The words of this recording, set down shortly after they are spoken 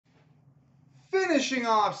Finishing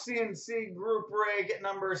off C&C group break at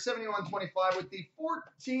number 7125 with the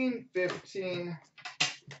 14, 15,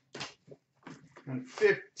 and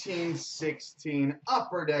 15, 16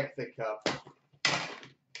 Upper Deck the Cup.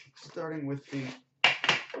 Starting with the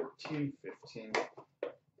 14, 15.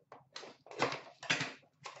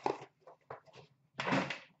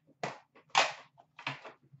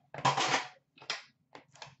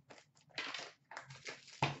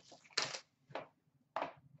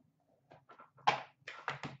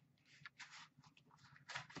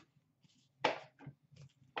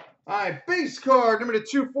 All right, base card number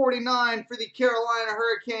 249 for the Carolina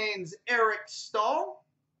Hurricanes, Eric Stahl.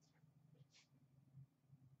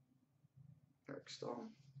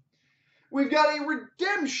 We've got a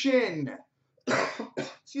redemption,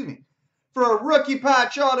 excuse me, for a rookie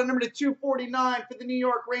patch auto number 249 for the New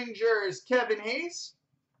York Rangers, Kevin Hayes.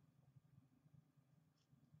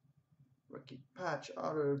 Rookie patch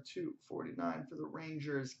auto 249 for the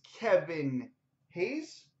Rangers, Kevin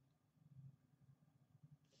Hayes.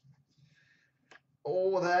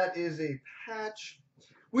 Oh, that is a patch.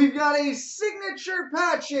 We've got a signature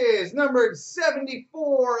patches, numbered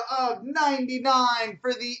 74 of 99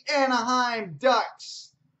 for the Anaheim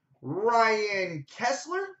Ducks, Ryan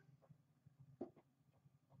Kesler.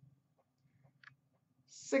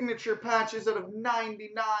 Signature patches out of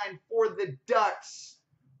 99 for the Ducks,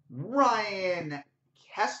 Ryan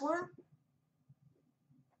Kesler.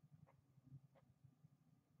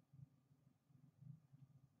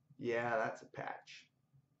 Yeah, that's a patch.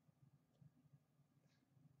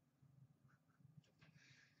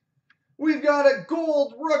 We've got a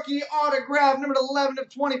gold rookie autograph, number 11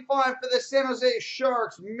 of 25 for the San Jose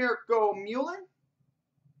Sharks, Mirko Mueller.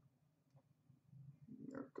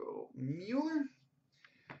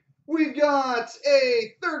 We've got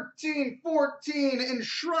a 13-14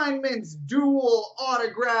 Enshrinements dual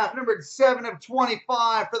autograph, numbered 7 of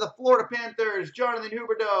 25 for the Florida Panthers, Jonathan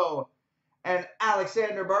Huberdeau and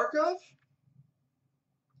Alexander Barkov.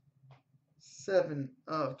 7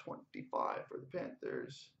 of 25 for the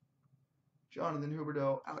Panthers, Jonathan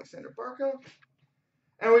Huberdeau, Alexander Barkov.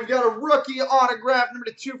 And we've got a rookie autograph, number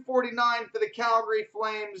 249 for the Calgary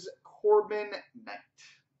Flames, Corbin Knight.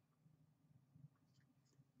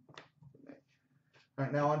 All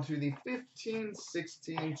right, now on to the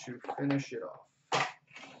 15-16 to finish it off.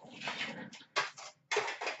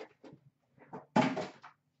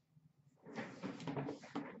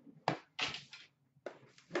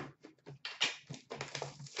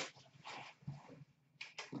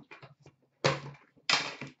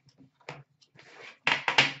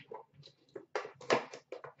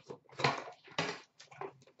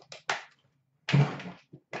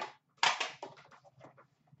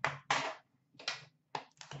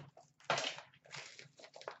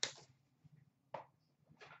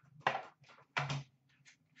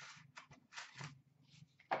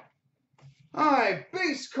 All right,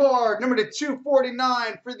 base card number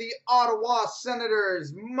 249 for the Ottawa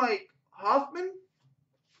Senators, Mike Hoffman.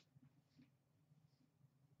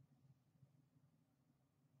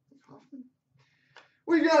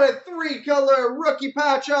 We've got a 3-color rookie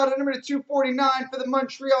patch auto number 249 for the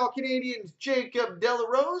Montreal Canadiens, Jacob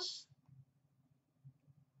Delarose.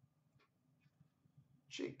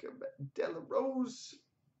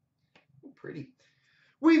 Oh, pretty.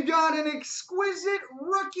 We've got an exquisite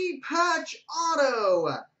rookie patch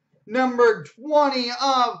auto, number 20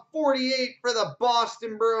 of 48 for the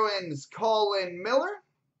Boston Bruins, Colin Miller.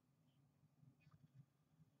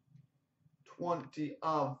 20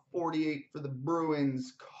 of 48 for the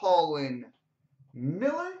Bruins, Colin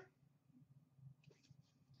Miller.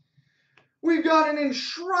 We've got an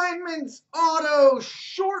Enshrinements auto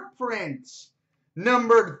short print,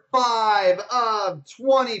 numbered 5 of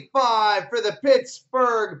 25 for the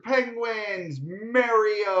Pittsburgh Penguins,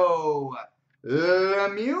 Mario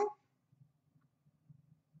Lemieux.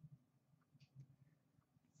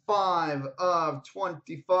 5 of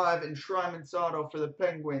 25 Enshrinements auto for the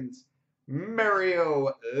Penguins,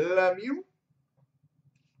 Mario Lemieux.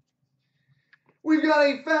 We've got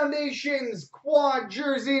a Foundations quad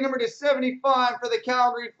jersey, number 75 for the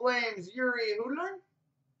Calgary Flames, Yuri Hudler.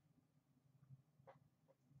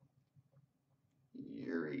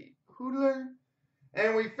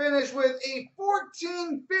 And we finish with a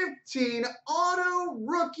 14-15 auto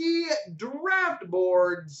rookie draft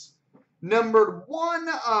boards, numbered 1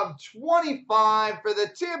 of 25 for the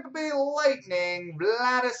Tampa Bay Lightning,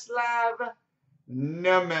 Vladislav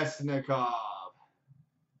Namestnikov.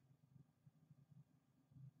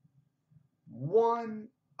 1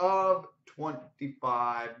 of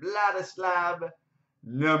 25, Vladislav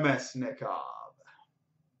Namestnikov.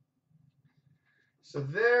 So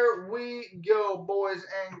there we go, boys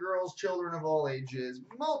and girls, children of all ages.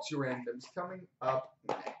 Multi-randoms coming up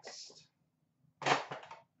next.